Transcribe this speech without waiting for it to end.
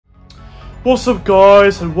What's up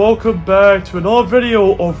guys, and welcome back to another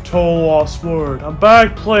video of Touhou Lost Word. I'm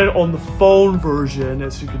back playing on the phone version,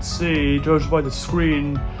 as you can see, judged by the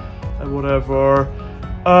screen and whatever.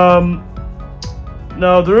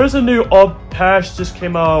 Now there is a new patch just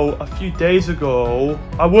came out a few days ago.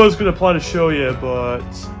 I was gonna plan to show you, but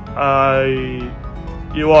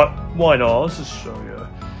you know what, why not, let's just show you.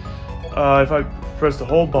 If I press the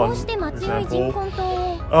hold button, for example.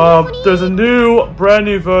 There's a brand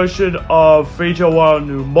new version of Hieda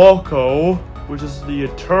No Akyuu, which is the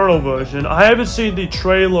Eternal version. I haven't seen the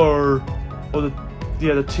trailer or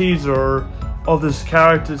the teaser of this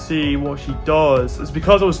character to see what she does. It's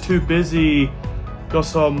because I was too busy, got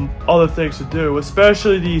some other things to do,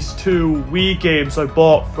 especially these two Wii games I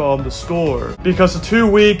bought from the store. Because the two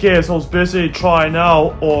Wii games I was busy trying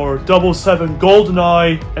out are 007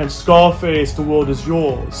 GoldenEye and Scarface The World Is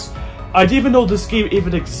Yours. I didn't even know this game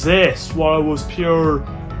even exists while I was pure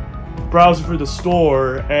browsing through the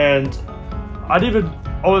store, and I didn't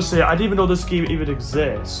even know this game even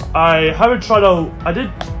exists. I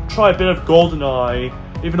did try a bit of GoldenEye,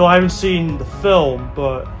 even though I haven't seen the film,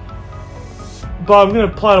 but I'm gonna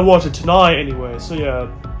plan to watch it tonight anyway, so yeah.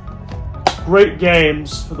 Great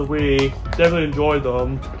games for the Wii, definitely enjoyed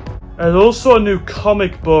them. And also a new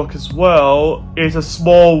comic book as well. It's A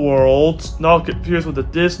Small World, not confused with the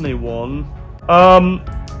Disney one.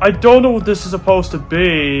 I don't know what this is supposed to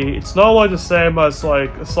be. It's not like the same as like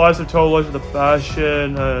a slice of total Legend of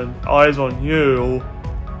Bastion and Eyes on You,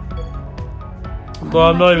 but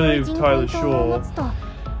I'm not even entirely sure.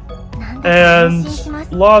 And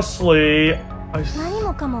lastly,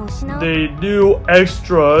 the new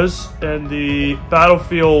extras in the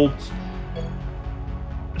Battlefield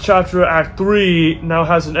Chapter Act 3 now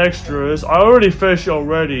has an extras. I already finished it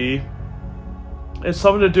already. It's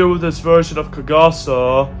something to do with this version of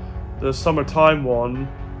Kagasa, the summertime one,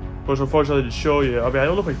 which unfortunately I didn't show you. I mean, I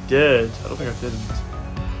don't know if I did. I don't think I didn't.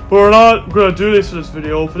 But we're not gonna do this for this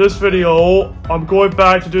video. For this video, I'm going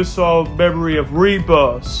back to do some memory of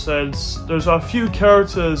rebirths, since there's a few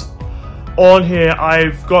characters on here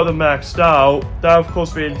I've got them maxed out. That of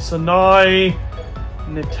course being Sanae,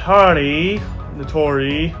 Nitori,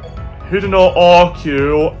 Hieda No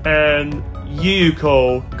Akyuu, and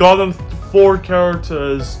Yuyuko. Got them 4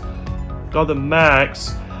 characters, got them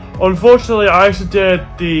max. Unfortunately, I actually did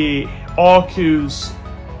the Akyu's.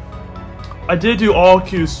 I did do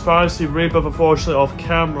Akyu's fantasy rebirth, unfortunately, off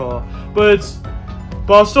camera, but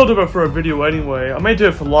I'll still do it for a video anyway. I may do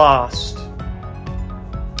it for last.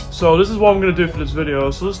 So this is what I'm gonna do for this video.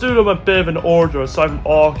 So let's do them a bit of an order aside from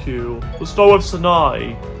Akyuu. Let's start with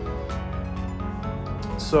Sanae.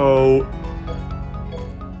 So,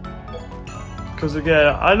 because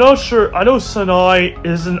again, I know Sanae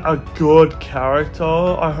isn't a good character.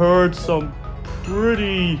 I heard some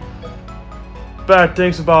pretty bad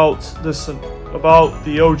things about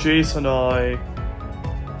the OG Sanae,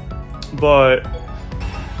 but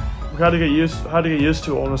we had to get used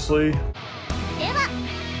to it, honestly.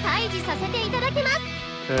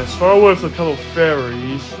 Okay, let's start with a couple of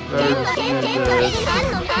fairies.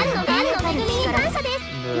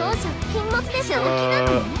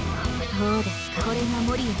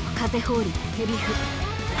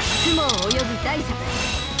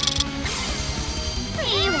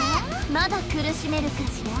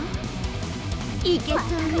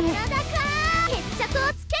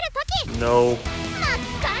 No.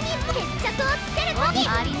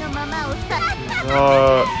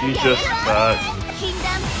 You just attacked.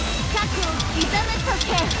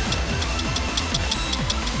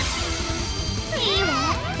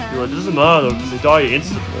 It doesn't matter because they die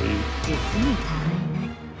instantly.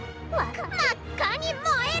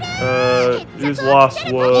 Use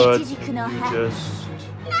last word. You just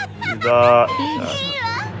do that.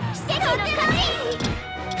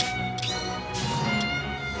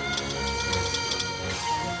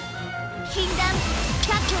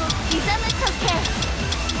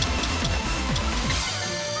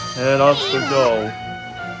 And off we go.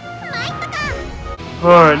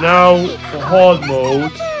 Alright, now for hard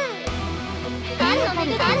mode.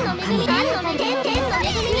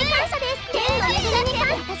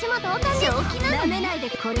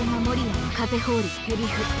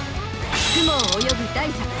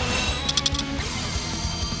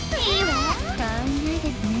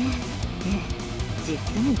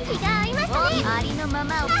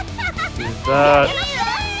 Do that.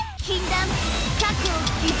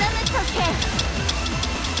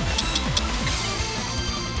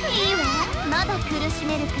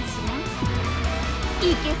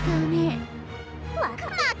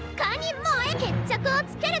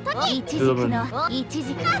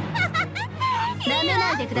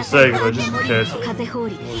 For the sake of it, just in case.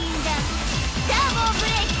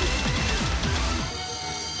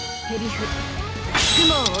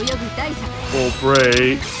 Full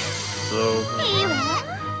break. So.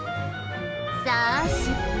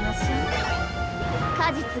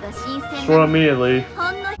 Throw immediately.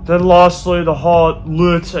 Then lastly, the hard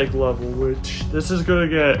lunatic level, which this is gonna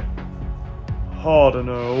get hard to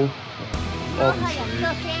know. Obviously.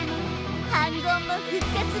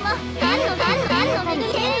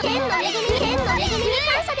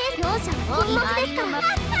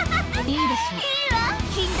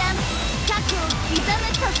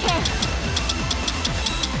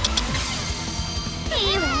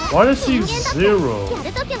 Why does he zero?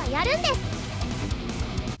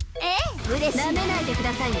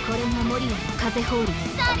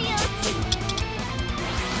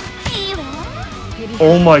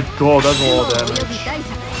 Oh my god, that's a lot of damage.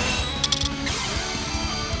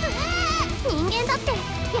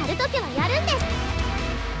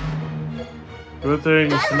 Good thing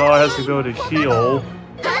Sanae has to go to heal.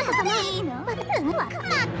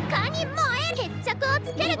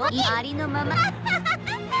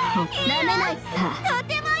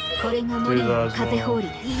 Do that as well.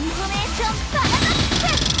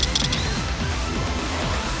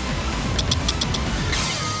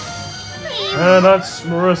 And that's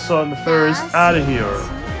Marissa and the fairies out of here.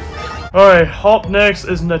 Alright, up next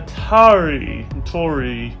is Nitori.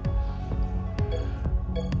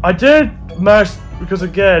 I did manage, because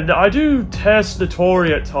again, I do test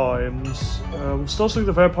Nitori at times. I'm still seeing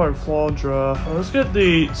the Vampire and Flandra. Let's get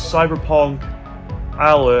the Cyberpunk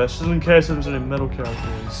Alice, just in case there's any middle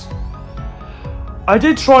characters. I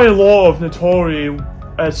did try a lot of Nitori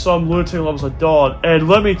at some lunatic levels I've done, and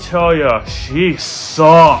let me tell ya, she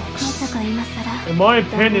sucks. In my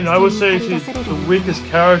opinion, I would say she's the weakest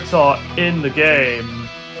character in the game.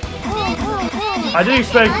 I didn't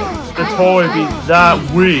expect Nitori to be that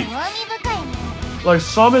weak. Like,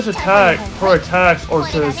 some of her attacks are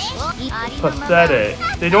just pathetic.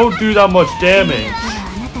 They don't do that much damage.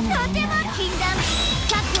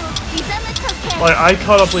 Like, I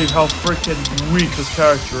cannot believe how freaking weak this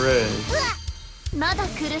character is. Do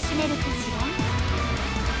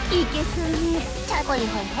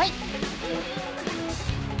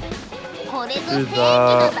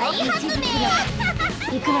that.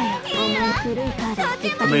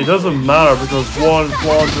 I mean, it doesn't matter because one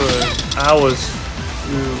Flandra and Alice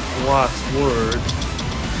do the last word.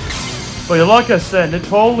 But yeah, like I said,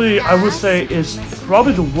 Nitori, I would say, is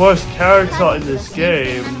probably the worst character in this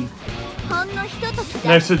game.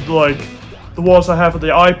 Next to, like, the ones I have for the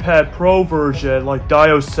iPad Pro version, like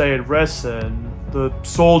Diosei and Resin, the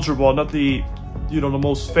soldier one, not the, you know, the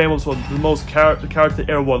most famous one, the character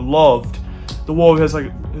everyone loved, the one who has,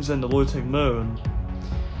 like, is in the Lunatic Moon.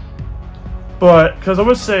 But, because I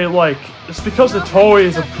would say, like, it's because Nitori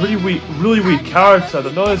is a pretty weak, really weak character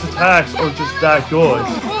that none of his attacks are just that good.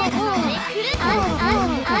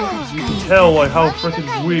 As you can tell, like, how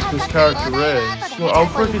freaking weak this character is. Well, I'll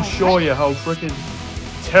freaking show you how freaking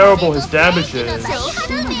terrible his damage is.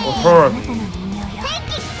 Or her, I mean.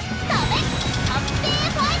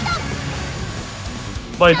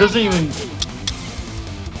 Like, it doesn't even...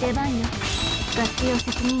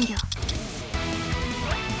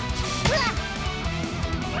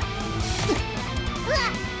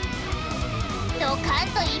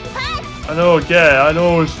 I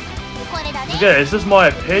know, it's just my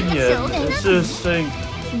opinion. It's just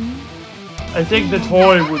I think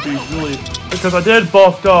Nitori would be really, because I did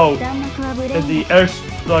buffed out in the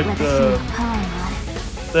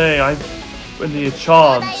in the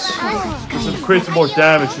enchants, because it creates more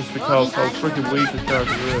damage just because how freaking weak the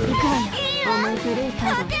character is.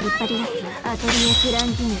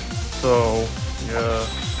 So, yeah.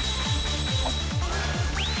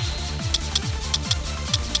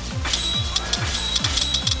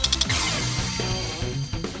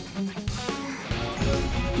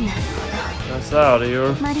 That's out of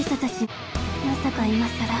here.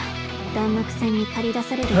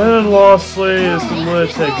 And lastly is the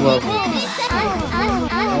lunatic level.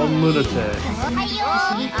 On lunatic.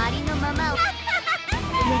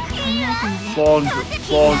 Flandra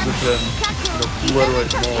can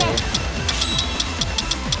obliterate them all.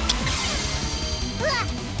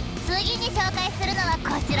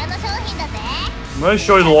 I'm going to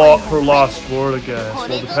show you her last word again, so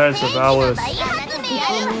it depends if Alice...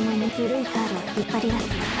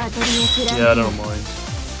 Yeah, I don't mind.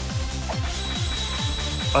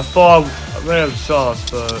 I thought I may have a chance,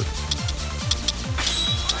 but...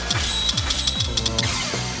 Oh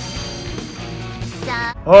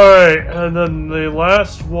well. Alright, and then the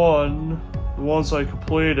last one, the ones I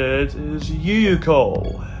completed is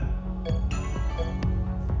Yuyuko.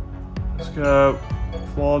 Let's go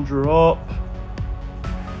Flandre up.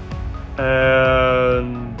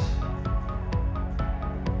 And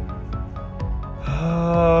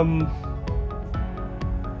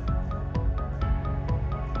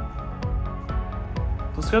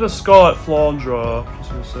let's get a Scarlet Flandre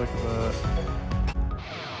just for a second of it.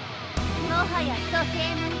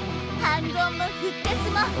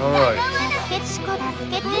 Alright.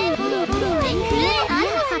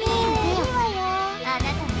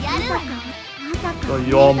 Got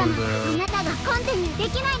Yama there.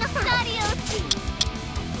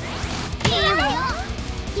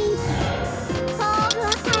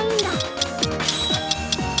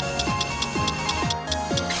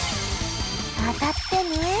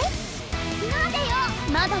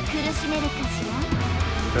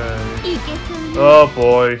 Okay. Oh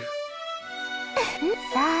boy. Do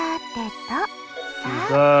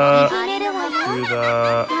that, and do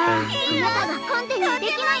that.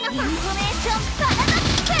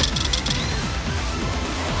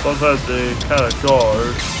 Sometimes they kind of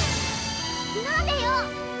guard.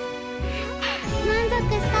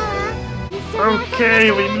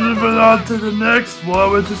 Okay, we moving on to the next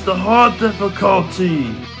one, which is the hard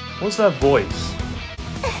difficulty. What's that voice?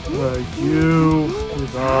 You do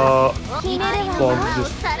that. Just do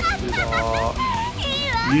that.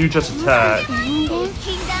 You just attack.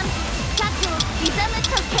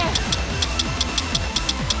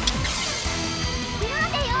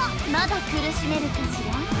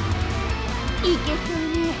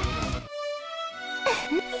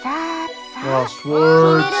 Lost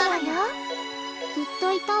Word.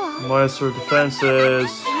 Minus her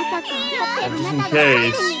defenses. And just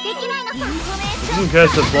in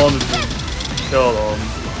case as long as you kill them.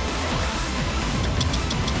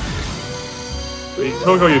 But you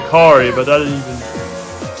took out Yukari, but that didn't even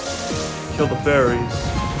kill the fairies.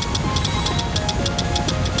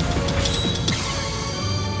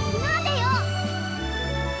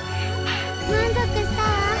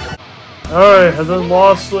 Alright, and then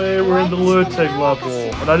lastly, we're in the Lutig level.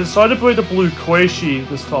 And I decided to play the blue Quaishi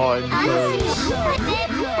this time because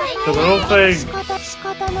I don't think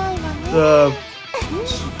the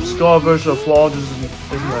Scar version of Flandre isn't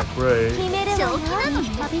that great.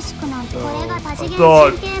 So I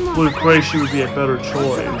thought blue Quaishi would be a better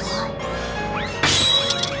choice.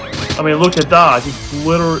 I mean, look at that, just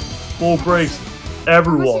literally full breaks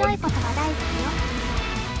everyone.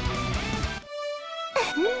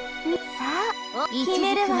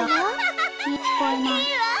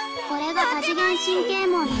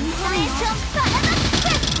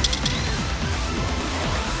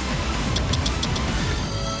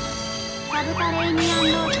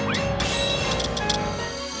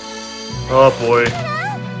 Oh boy.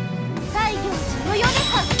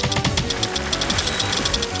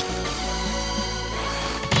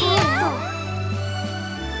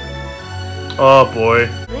 Oh boy.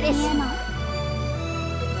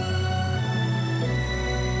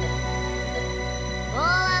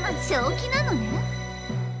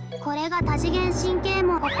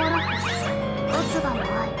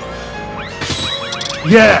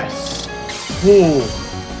 Yes! Whoa.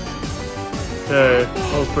 Okay,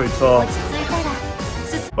 that was pretty tough.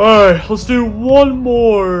 Alright, let's do one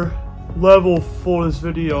more level for this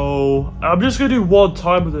video. I'm just gonna do one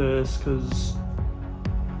time of this, cause...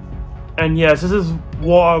 And yes, this is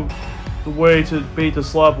the way to beat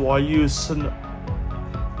this level. I use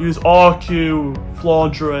Akyuu,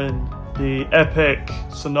 Flandre, and the epic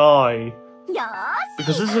Sanae.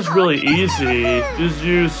 Because this is really easy. Just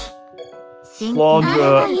use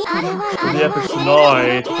Flandre and the epic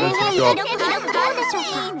Sanae. That's the job.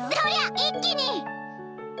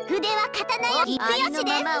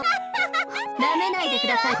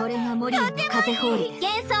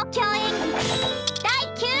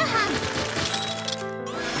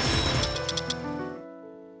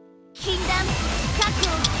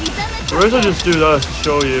 The reason I just do that is to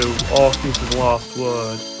show you Akyuu's last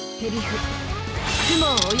word.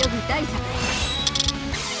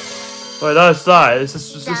 Right, that's that. It's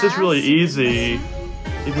just really easy.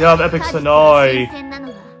 If you have epic Sanae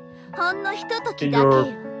in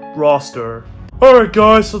your roster. Alright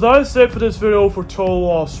guys, so that is it for this video for Touhou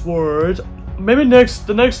Lost Word. Maybe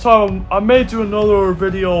the next time I may do another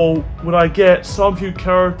video when I get some few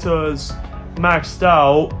characters maxed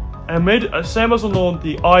out. And made same as on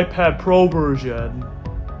the iPad Pro version.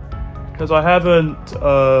 Because I haven't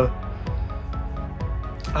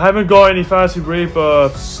got any fancy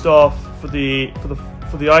rebirth stuff for the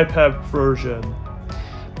iPad version.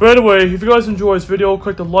 But anyway, if you guys enjoy this video,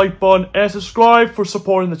 click the like button and subscribe for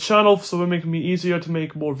supporting the channel, so it makes me easier to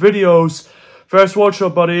make more videos. First watch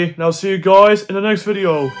out, buddy, and I'll see you guys in the next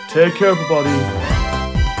video. Take care, everybody.